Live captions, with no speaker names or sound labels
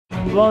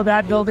blow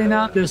that building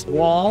up, this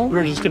wall.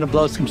 We're just gonna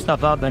blow some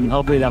stuff up and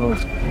hopefully that'll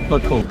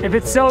look cool. If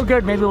it's so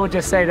good, maybe we'll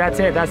just say that's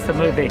it, that's the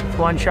movie. It's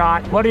one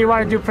shot. What do you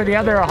want to do for the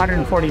other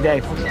 140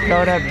 days?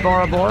 Go to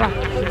Bora Bora?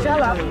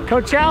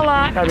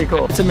 Coachella. That'd be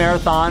cool. It's a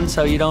marathon,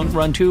 so you don't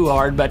run too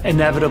hard, but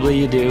inevitably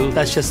you do.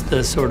 That's just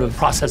the sort of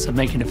process of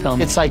making a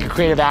film. It's like a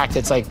creative act.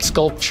 It's like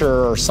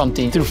sculpture or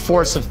something. Through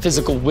force of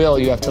physical will,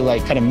 you have to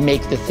like kind of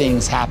make the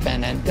things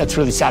happen, and that's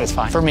really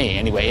satisfying for me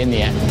anyway, in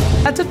the end.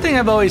 That's a thing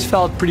I've always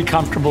felt pretty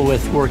comfortable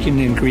with working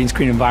in a green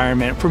screen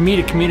environment. For me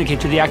to communicate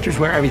to the actors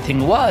where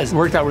everything was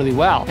worked out really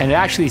well, and it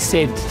actually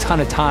saved a ton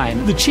of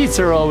time. The cheats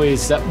are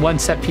always that one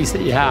set piece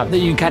that you have that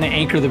you can kind of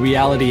anchor the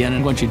reality in,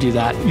 and once you do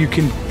that, you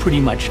can pretty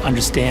much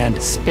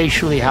understand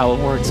spatially how it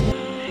works.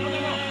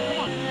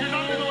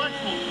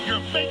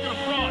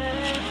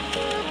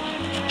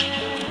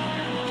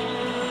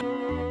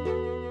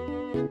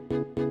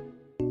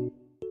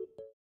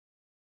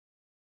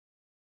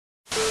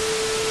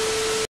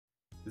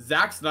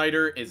 Zack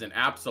Snyder is an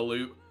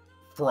absolute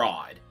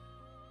fraud.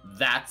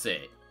 That's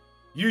it.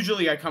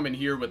 Usually I come in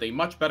here with a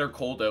much better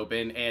cold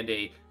open and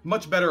a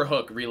much better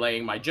hook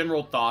relaying my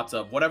general thoughts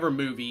of whatever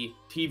movie,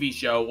 TV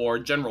show, or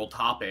general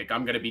topic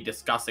I'm going to be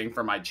discussing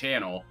for my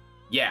channel.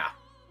 Yeah,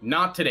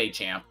 not today,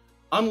 champ.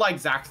 Unlike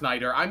Zack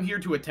Snyder, I'm here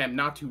to attempt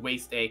not to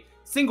waste a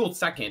single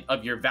second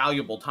of your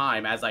valuable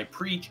time as I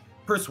preach,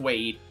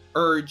 persuade,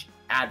 urge,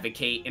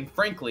 advocate, and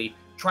frankly,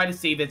 try to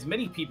save as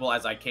many people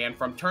as I can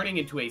from turning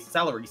into a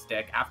celery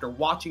stick after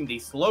watching the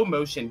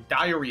slow-motion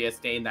diarrhea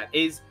stain that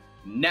is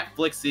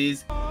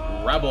Netflix's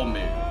Rebel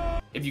Moon.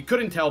 If you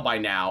couldn't tell by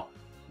now,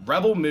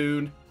 Rebel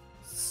Moon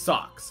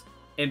sucks.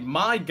 And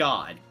my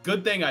god,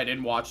 good thing I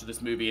didn't watch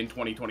this movie in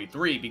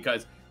 2023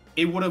 because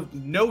it would have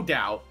no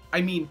doubt,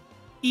 I mean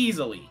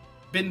easily,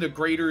 been the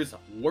graders'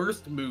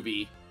 worst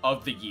movie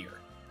of the year.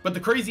 But the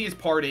craziest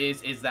part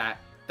is that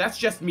that's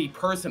just me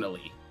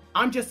personally.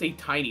 I'm just a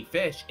tiny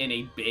fish in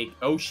a big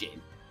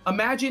ocean.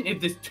 Imagine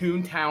if this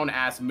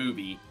Toontown-ass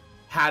movie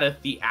had a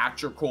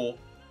theatrical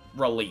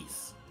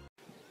release.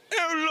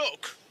 Oh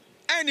look,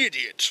 an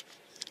idiot.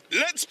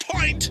 Let's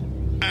point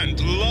and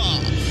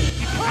laugh.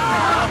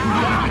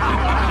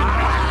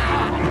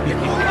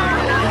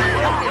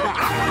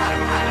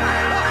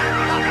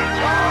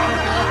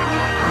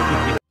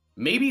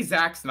 Maybe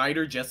Zack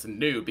Snyder just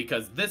knew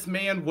because this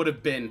man would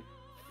have been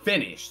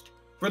finished.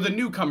 For the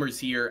newcomers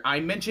here, I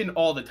mention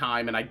all the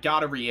time and I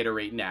gotta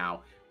reiterate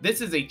now,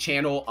 this is a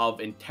channel of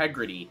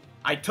integrity.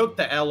 I took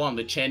the L on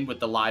the chin with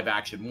the live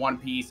action One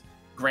Piece.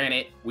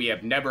 Granted, we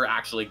have never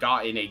actually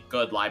gotten a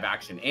good live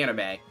action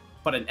anime,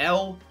 but an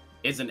L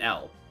is an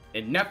L.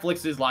 And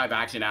Netflix's live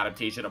action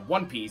adaptation of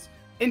One Piece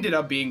ended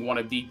up being one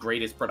of the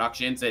greatest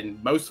productions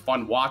and most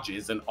fun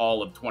watches in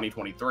all of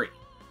 2023.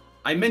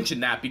 I mention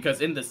that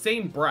because in the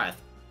same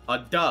breath, a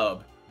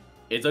dub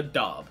is a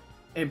dub.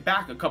 And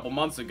back a couple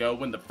months ago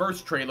when the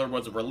first trailer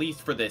was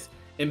released for this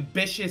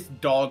ambitious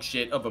dog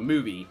shit of a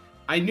movie,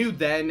 I knew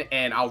then,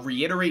 and I'll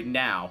reiterate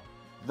now,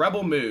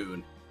 Rebel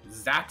Moon,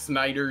 Zack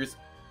Snyder's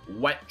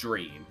wet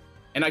dream.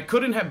 And I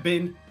couldn't have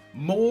been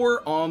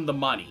more on the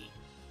money.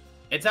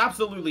 It's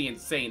absolutely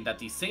insane that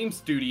the same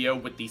studio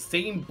with the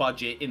same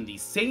budget in the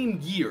same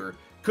year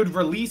could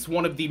release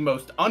one of the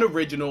most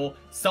unoriginal,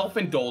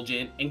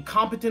 self-indulgent,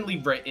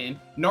 incompetently written,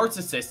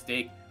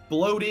 narcissistic,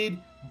 bloated,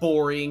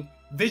 boring,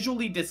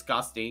 visually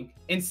disgusting,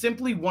 and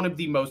simply one of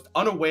the most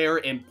unaware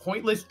and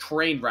pointless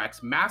train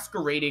wrecks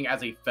masquerading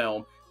as a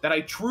film that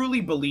I truly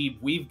believe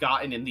we've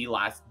gotten in the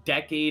last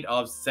decade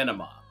of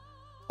cinema.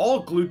 All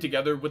glued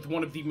together with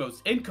one of the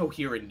most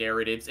incoherent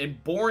narratives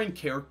and boring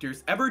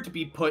characters ever to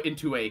be put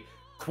into a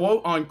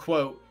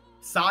quote-unquote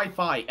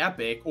sci-fi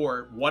epic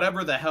or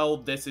whatever the hell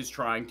this is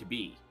trying to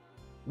be.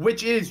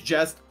 Which is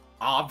just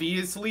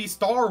obviously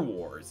Star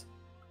Wars.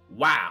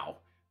 Wow.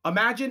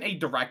 Imagine a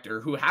director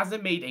who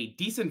hasn't made a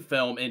decent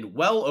film in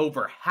well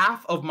over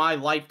half of my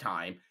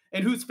lifetime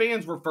and whose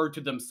fans refer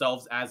to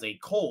themselves as a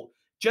cult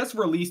just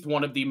released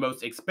one of the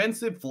most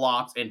expensive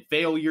flops and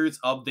failures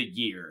of the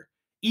year.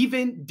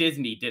 Even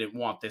Disney didn't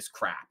want this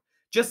crap,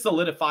 just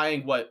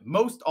solidifying what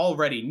most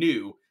already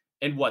knew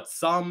and what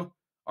some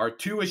are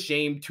too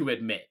ashamed to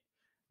admit.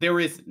 There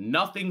is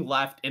nothing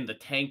left in the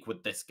tank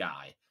with this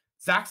guy.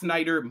 Zack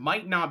Snyder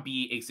might not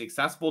be a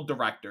successful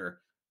director,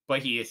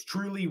 but he is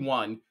truly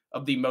one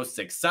of the most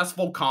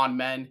successful con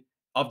men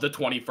of the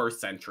 21st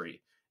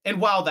century. And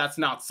while that's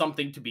not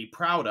something to be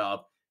proud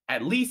of,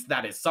 at least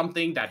that is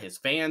something that his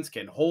fans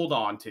can hold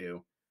on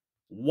to.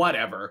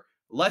 Whatever.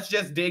 Let's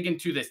just dig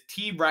into this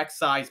T-Rex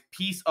sized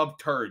piece of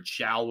turd,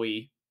 shall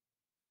we?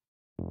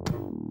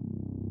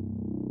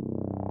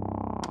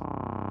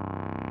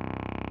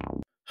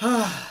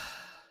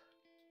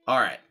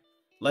 Alright,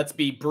 let's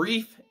be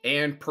brief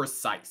and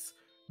precise.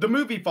 The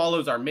movie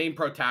follows our main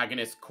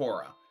protagonist,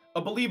 Korra,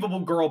 a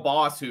believable girl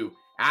boss who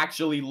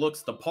actually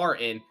looks the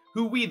part and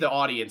who we the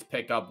audience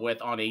pick up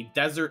with on a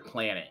desert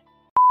planet.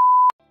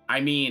 I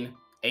mean,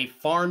 a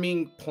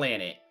farming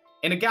planet,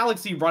 in a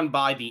galaxy run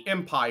by the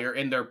Empire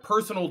and their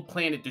personal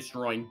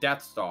planet-destroying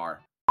Death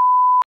Star.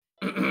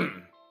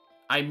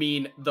 I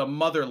mean the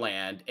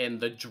motherland and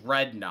the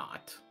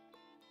dreadnought.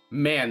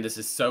 Man, this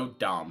is so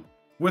dumb.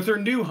 With her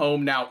new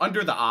home now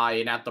under the eye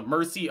and at the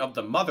mercy of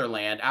the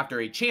motherland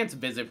after a chance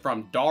visit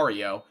from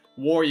Dario,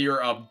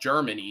 warrior of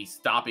Germany,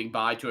 stopping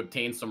by to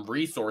obtain some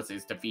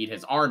resources to feed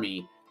his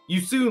army,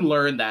 you soon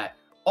learn that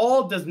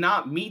all does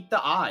not meet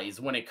the eyes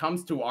when it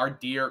comes to our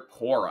dear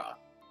Korra.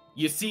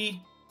 You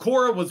see,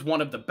 Korra was one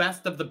of the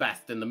best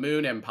in the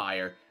Moon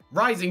Empire,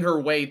 rising her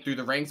way through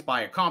the ranks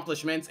by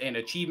accomplishments and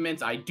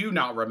achievements I do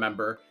not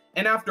remember,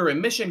 and after a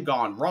mission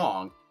gone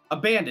wrong,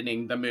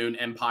 abandoning the Moon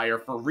Empire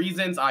for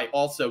reasons I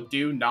also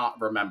do not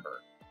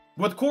remember.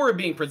 With Korra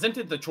being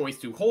presented the choice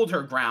to hold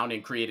her ground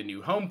and create a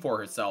new home for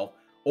herself,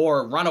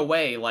 or run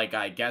away like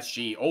I guess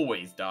she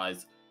always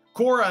does,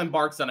 Korra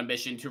embarks on a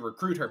mission to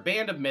recruit her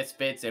band of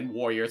misfits and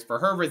warriors for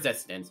her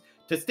resistance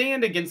to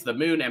stand against the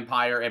Moon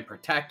Empire and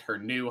protect her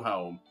new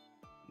home.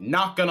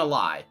 Not gonna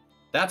lie,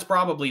 that's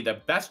probably the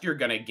best you're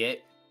gonna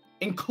get,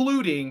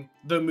 including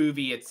the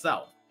movie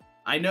itself.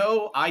 I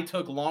know I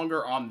took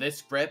longer on this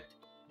script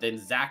than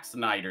Zack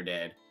Snyder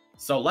did,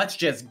 so let's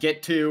just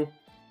get to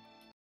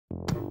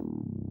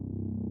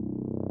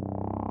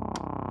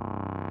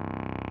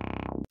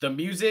the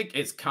music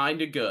is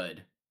kinda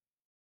good.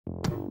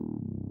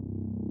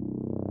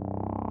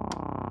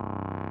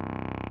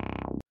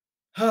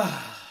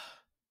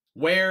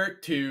 Where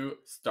to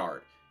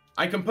start?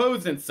 I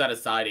composed and set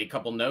aside a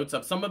couple notes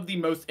of some of the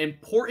most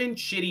important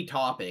shitty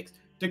topics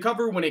to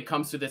cover when it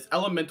comes to this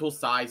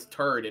elemental-sized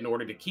turd in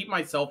order to keep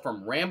myself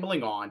from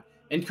rambling on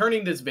and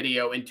turning this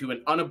video into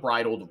an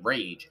unbridled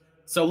rage.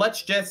 So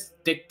let's just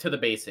stick to the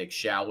basics,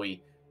 shall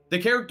we?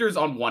 The characters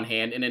on one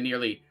hand in a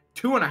nearly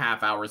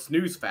 2.5 hour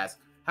snooze fest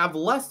have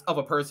less of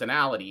a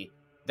personality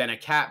than a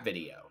cat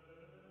video.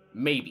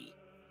 Maybe.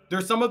 They're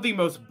some of the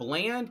most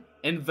bland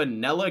and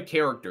vanilla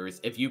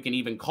characters, if you can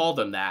even call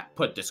them that,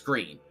 put to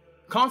screen.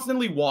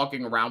 Constantly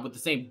walking around with the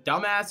same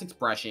dumbass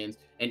expressions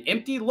and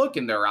empty look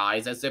in their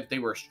eyes as if they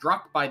were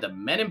struck by the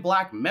Men in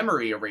Black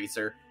memory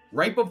eraser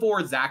right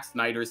before Zack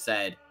Snyder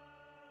said,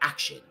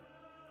 action.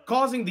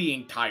 Causing the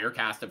entire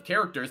cast of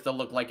characters to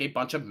look like a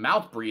bunch of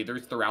mouth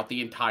breathers throughout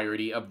the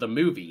entirety of the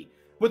movie,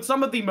 with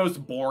some of the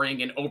most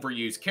boring and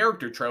overused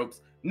character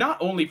tropes, not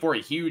only for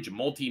a huge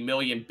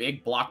multi-million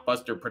big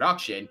blockbuster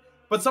production,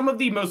 but some of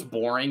the most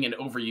boring and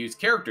overused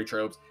character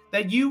tropes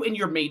that you and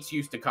your mates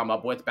used to come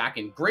up with back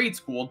in grade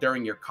school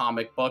during your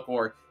comic book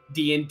or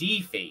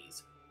D&D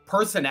phase.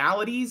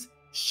 Personalities?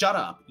 Shut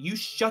up. You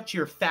shut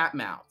your fat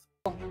mouth.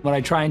 What I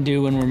try and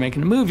do when we're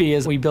making a movie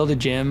is we build a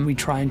gym, we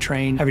try and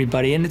train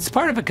everybody, and it's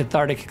part of a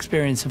cathartic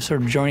experience of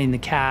sort of joining the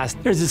cast.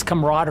 There's this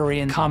camaraderie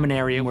and common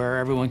area where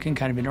everyone can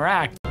kind of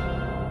interact.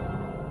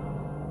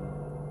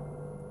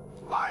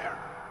 Liar.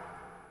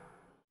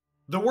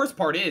 The worst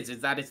part is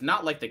that it's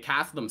not like the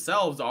cast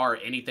themselves are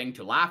anything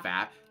to laugh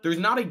at. There's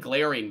not a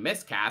glaring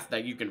miscast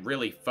that you can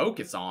really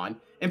focus on,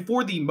 and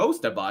for the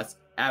most of us,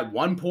 at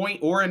one point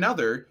or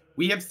another,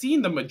 we have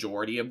seen the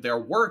majority of their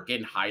work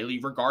in highly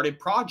regarded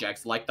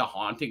projects like The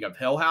Haunting of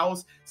Hill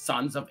House,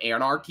 Sons of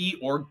Anarchy,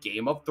 or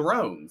Game of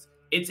Thrones.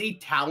 It's a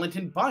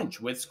talented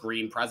bunch with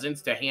screen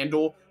presence to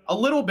handle a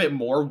little bit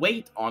more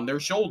weight on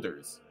their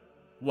shoulders.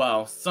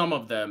 Well, some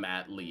of them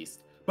at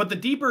least. But the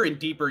deeper and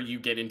deeper you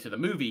get into the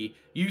movie,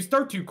 you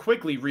start to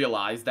quickly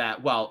realize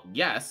that, well,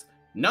 yes,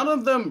 none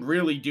of them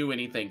really do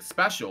anything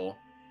special.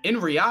 In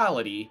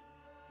reality,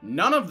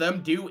 none of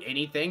them do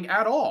anything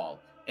at all.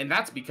 And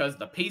that's because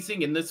the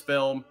pacing in this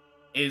film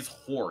is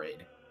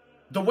horrid.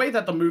 The way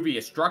that the movie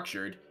is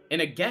structured, and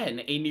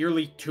again, a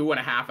nearly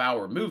 2.5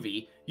 hour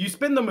movie, you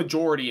spend the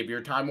majority of your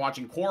time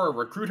watching Korra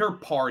recruit her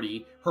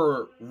party,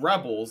 her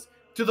rebels,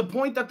 to the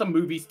point that the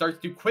movie starts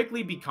to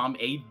quickly become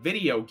a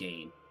video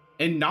game,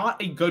 and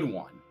not a good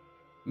one.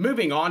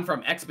 Moving on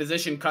from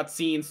exposition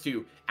cutscenes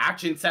to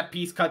action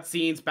set-piece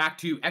cutscenes, back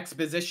to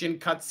exposition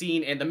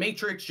cutscene, and the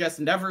Matrix just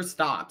never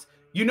stops.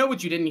 You know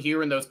what you didn't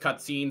hear in those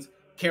cutscenes?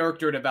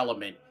 Character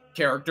development,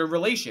 character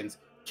relations,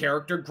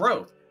 character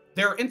growth.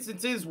 There are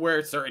instances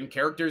where certain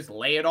characters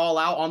lay it all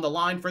out on the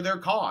line for their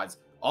cause,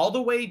 all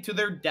the way to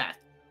their death,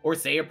 or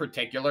say a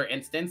particular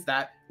instance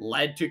that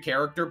led to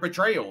character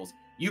betrayals.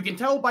 You can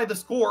tell by the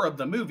score of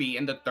the movie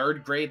and the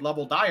third grade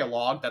level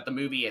dialogue that the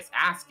movie is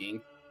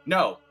asking,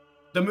 no,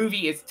 the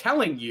movie is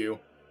telling you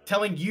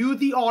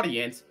the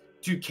audience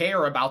to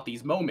care about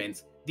these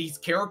moments, these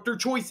character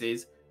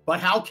choices,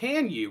 but how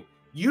can you?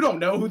 You don't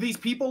know who these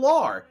people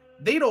are.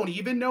 They don't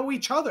even know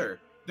each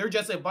other. They're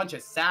just a bunch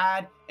of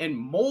sad and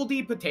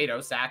moldy potato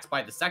sacks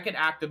by the second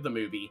act of the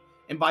movie,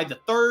 and by the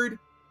third,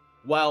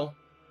 well,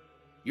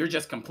 you're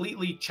just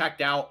completely checked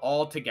out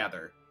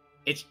altogether.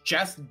 It's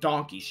just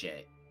donkey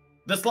shit.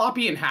 The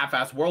sloppy and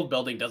half-assed world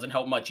building doesn't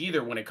help much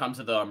either when it comes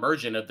to the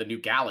immersion of the new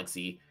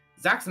galaxy.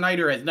 Zack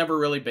Snyder has never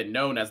really been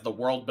known as the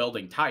world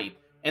building type,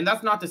 and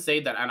that's not to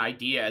say that an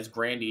idea as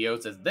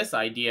grandiose as this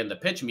idea in the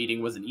pitch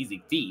meeting was an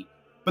easy feat.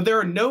 But there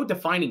are no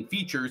defining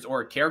features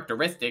or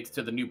characteristics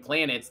to the new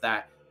planets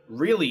that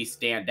really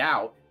stand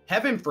out.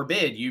 Heaven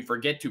forbid you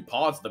forget to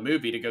pause the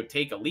movie to go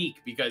take a leak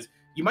because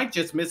you might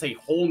just miss a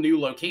whole new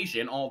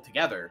location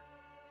altogether.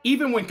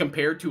 Even when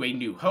compared to A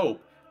New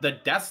Hope, the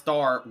Death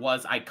Star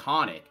was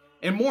iconic,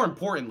 and more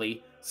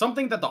importantly,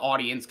 something that the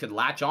audience could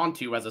latch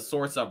onto as a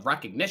source of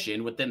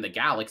recognition within the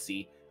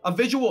galaxy, a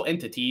visual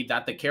entity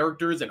that the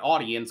characters and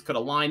audience could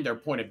align their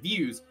point of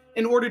views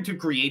in order to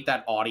create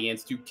that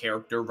audience to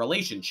character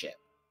relationship.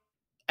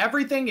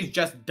 Everything is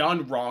just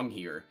done wrong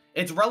here.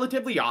 It's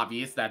relatively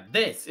obvious that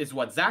this is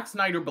what Zack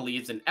Snyder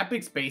believes an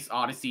epic space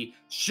odyssey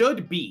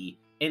should be,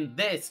 and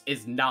this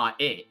is not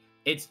it.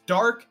 It's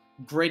dark,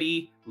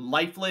 gritty,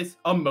 lifeless,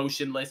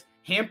 emotionless,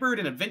 hampered,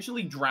 and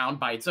eventually drowned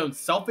by its own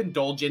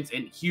self-indulgence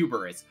and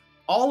hubris.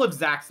 All of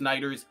Zack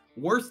Snyder's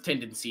worst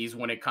tendencies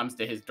when it comes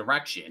to his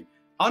direction.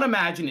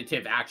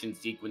 Unimaginative action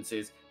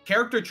sequences,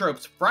 character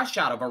tropes fresh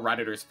out of a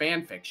Redditor's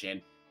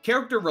fanfiction,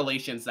 character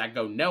relations that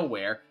go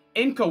nowhere,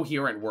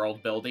 incoherent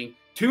world building,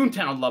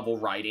 Toontown level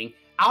writing,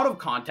 out of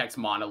context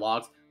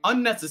monologues,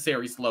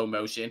 unnecessary slow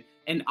motion,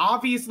 and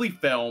obviously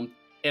filmed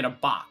in a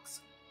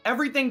box.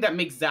 Everything that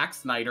makes Zack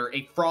Snyder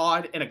a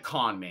fraud and a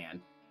con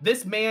man.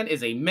 This man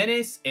is a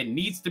menace and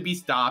needs to be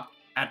stopped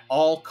at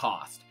all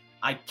cost.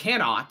 I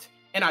cannot,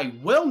 and I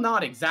will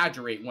not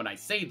exaggerate when I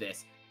say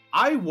this,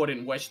 I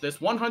wouldn't wish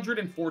this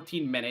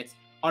 114 minutes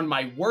on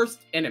my worst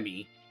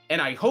enemy, and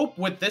I hope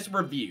with this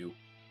review,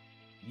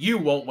 you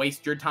won't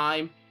waste your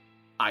time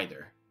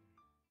either.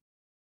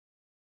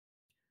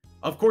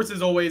 Of course,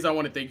 as always, I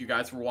want to thank you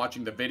guys for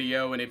watching the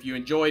video, and if you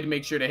enjoyed,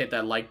 make sure to hit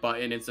that like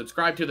button and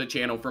subscribe to the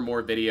channel for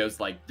more videos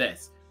like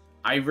this.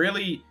 I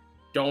really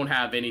don't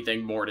have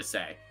anything more to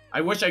say. I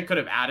wish I could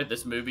have added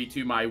this movie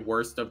to my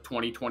worst of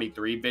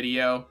 2023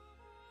 video.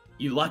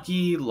 You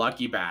lucky,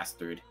 lucky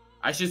bastard.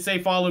 I should say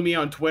follow me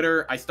on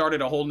Twitter. I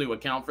started a whole new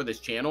account for this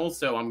channel,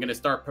 so I'm going to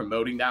start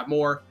promoting that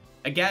more.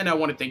 Again, I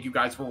want to thank you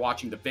guys for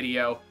watching the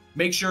video.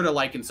 Make sure to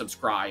like and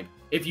subscribe.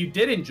 If you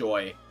did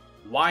enjoy,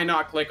 why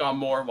not click on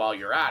more while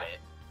you're at it?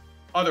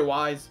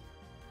 Otherwise,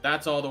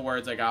 that's all the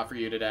words I got for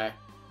you today.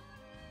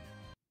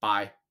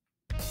 Bye.